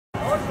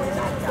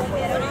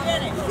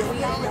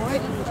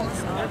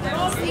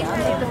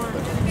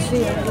We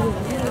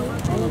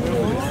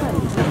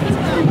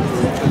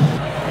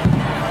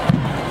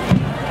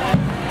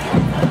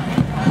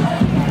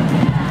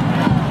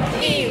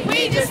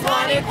just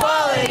want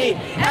equality.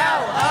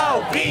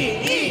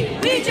 L-O-V-E.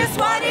 We just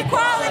want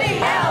equality.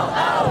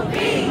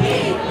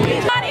 L-O-V-E. We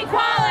just want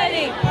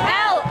equality.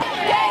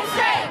 Gay,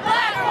 straight,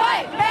 black or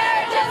white.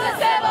 Marriage is a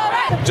civil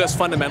right. Just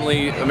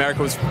fundamentally,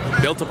 America was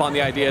built upon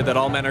the idea that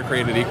all men are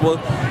created equal,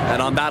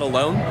 and on that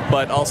alone.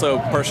 But also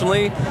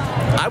personally,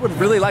 I would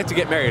really like to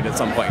get married at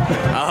some point.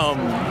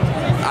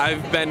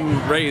 I've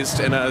been raised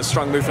in a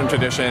strong Lutheran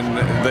tradition.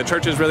 The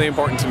church is really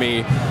important to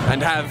me,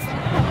 and to have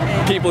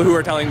people who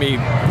are telling me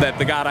that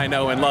the God I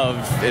know and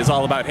love is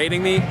all about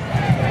hating me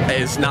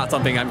is not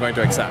something I'm going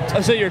to accept.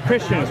 Oh, so you're a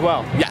Christian as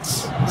well?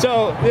 Yes.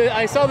 So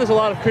I saw there's a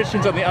lot of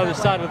Christians on the other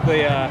side of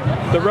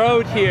the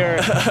road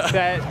here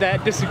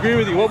that disagree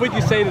with you. What would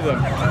you say to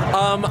them?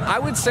 I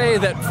would say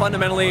that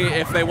fundamentally,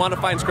 if they want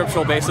to find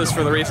scriptural basis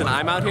for the reason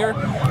I'm out here,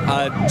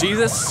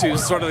 Jesus,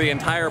 who's sort of the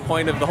entire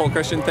point of the whole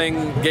Christian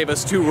thing, gave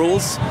us two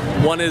rules.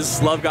 One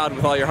is love God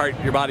with all your heart,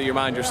 your body, your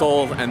mind, your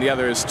soul, and the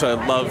other is to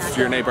love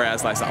your neighbor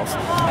as thyself.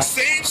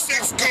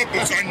 Same-sex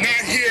couples are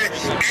not here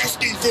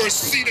asking for a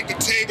seat at the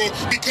table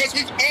because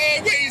we've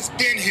always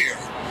been here.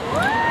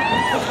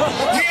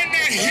 You're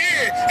not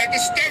here at the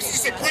steps of the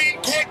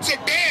Supreme Court to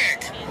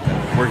beg.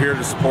 We're here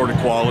to support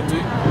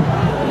equality.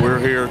 We're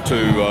here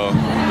to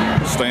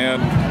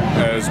stand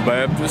as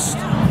Baptists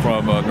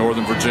from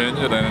Northern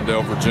Virginia and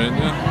Annandale,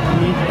 Virginia,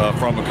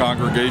 from a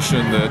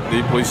congregation that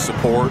deeply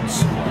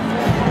supports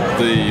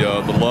the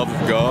love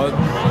of God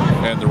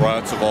and the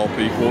rights of all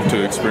people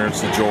to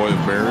experience the joy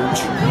of marriage.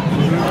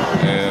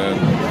 And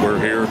we're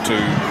here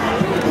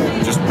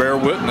to just bear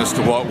witness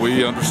to what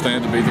we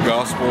understand to be the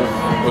gospel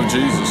of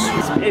Jesus.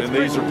 And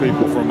these are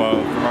people from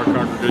our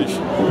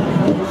congregation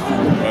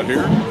right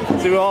here.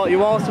 So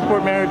you all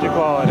support marriage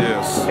equality?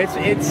 Yes.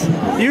 It's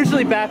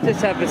usually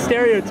Baptists have a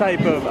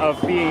stereotype of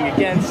being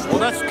against. Well,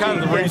 that's kind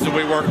of the reason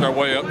we worked our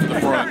way up to the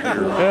front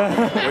here.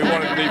 We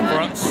wanted to be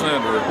front and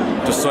center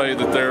to say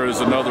that there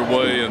is another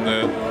way, and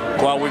that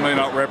while we may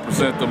not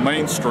represent the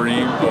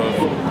mainstream of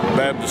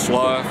Baptist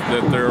life,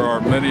 that there are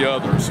many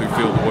others who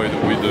feel the way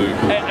that we do.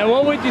 And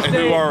what would you say?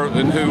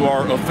 And who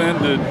are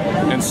offended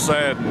and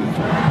saddened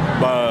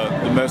by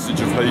the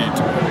message of hate.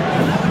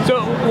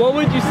 So what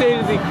would you say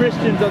to the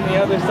Christians on the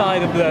other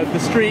side of the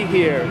street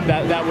here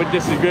that would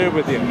disagree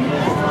with you?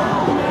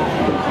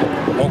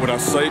 What would I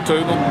say to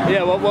them?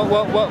 Yeah,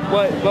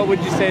 what would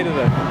you say to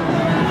them?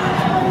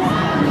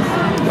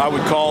 I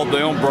would call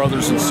them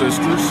brothers and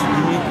sisters,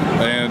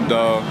 and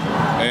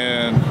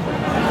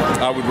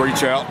I would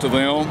reach out to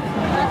them.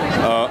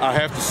 I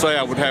have to say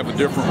I would have a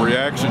different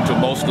reaction to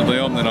most of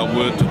them than I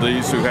would to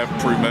these who have a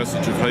true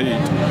message of hate.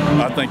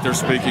 I think they're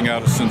speaking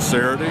out of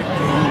sincerity.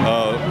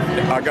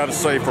 I got to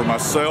say for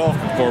myself,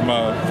 for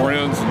my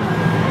friends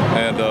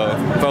and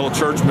fellow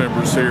church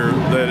members here,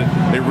 that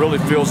it really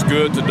feels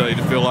good today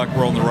to feel like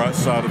we're on the right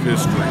side of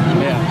history.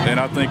 Yeah. And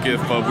I think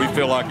if we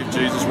feel like if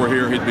Jesus were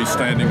here, he'd be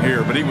standing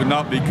here, but he would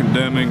not be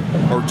condemning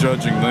or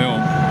judging them.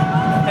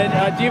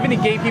 And do you have any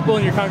gay people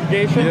in your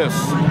congregation? Yes.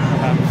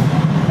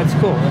 That's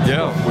cool.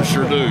 Yeah, we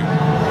sure do.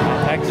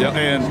 Excellent.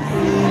 Yeah,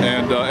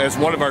 and as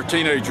one of our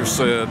teenagers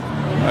said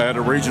at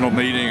a regional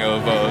meeting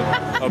of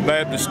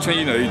Baptist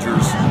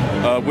teenagers,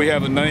 we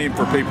have a name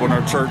for people in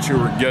our church who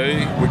are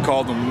gay. We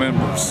call them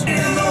members.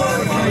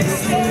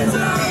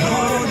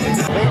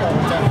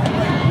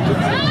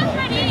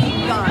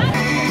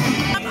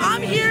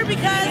 I'm here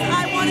because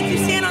I wanted to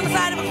stand on the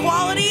side of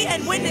equality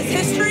and witness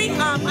history.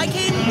 I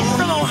came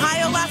from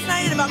Ohio last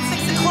night at about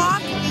 6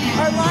 o'clock.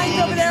 Our line's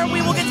over there.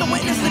 We will get to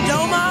witness the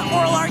DOMA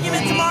oral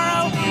argument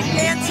tomorrow.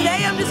 And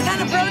today I'm just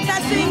kind of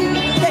protesting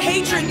the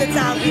hatred that's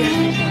out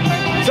here.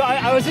 So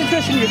I was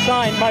interested in your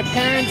sign. My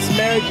parents'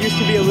 marriage used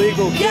to be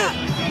illegal. Yeah.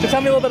 So tell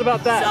me a little bit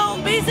about that.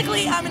 So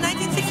basically, in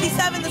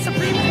 1967, the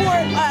Supreme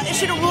Court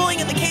issued a ruling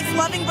in the case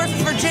Loving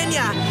versus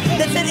Virginia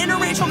that said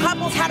interracial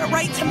couples had a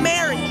right to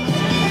marry.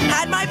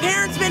 Had my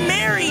parents been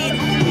married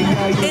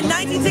in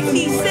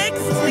 1966,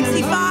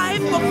 65,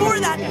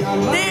 before that,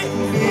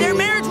 their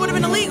marriage would have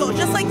been illegal,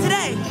 just like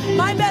today.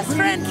 My best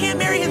friend can't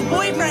marry his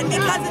boyfriend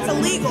because it's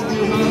illegal.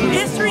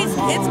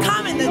 It's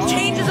coming, the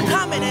changes are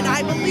coming, and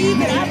I believe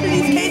that after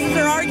these cases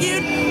are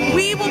argued,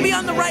 we will be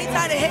on the right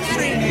side of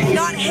history,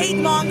 not hate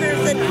mongers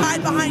that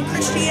hide behind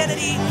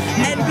Christianity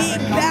and being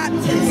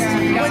Baptist,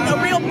 when the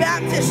real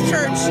Baptist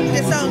church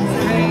disowns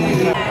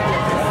them.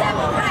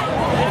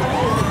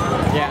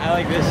 Yeah, I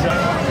like this song.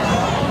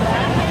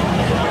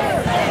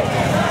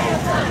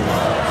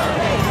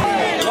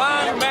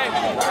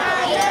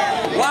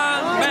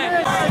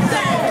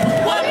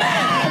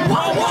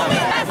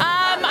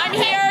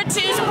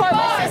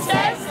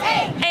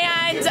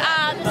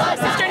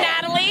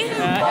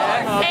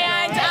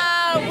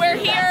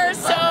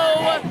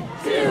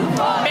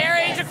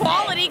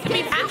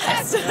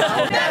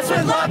 Best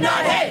with love,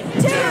 not hate. 2,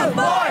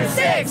 4,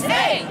 6,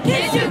 8.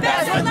 Kids do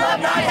best with love,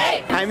 not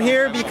hate. I'm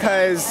here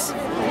because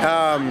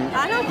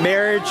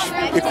marriage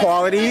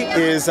equality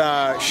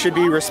should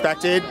be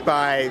respected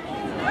by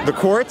the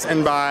courts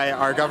and by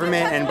our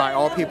government and by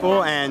all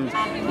people, and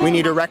we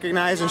need to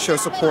recognize and show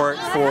support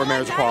for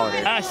marriage equality.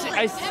 And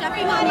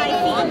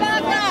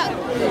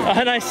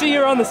I see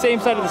you're on the same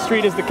side of the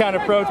street as the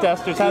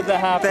counter-protesters. How'd that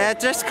happen?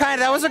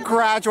 That was a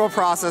gradual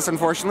process,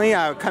 unfortunately.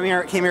 I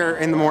came here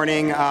in the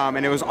morning,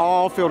 and it was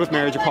all filled with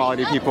marriage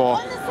equality people.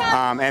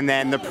 And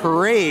then the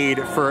parade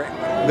for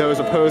those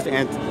opposed to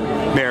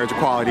marriage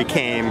equality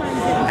came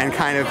and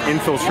kind of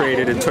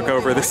infiltrated and took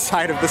over the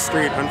side of the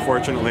street,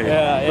 unfortunatately.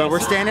 But we're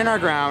standing our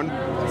ground.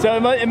 So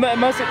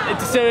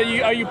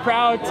are you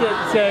proud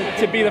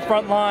to be the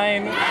front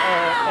line?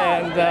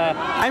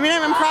 I mean,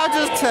 I'm proud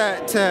just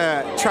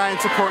to try and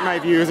support my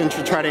views and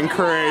to try to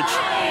encourage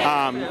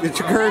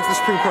the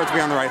Supreme Court to be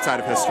on the right side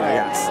of history,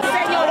 yes.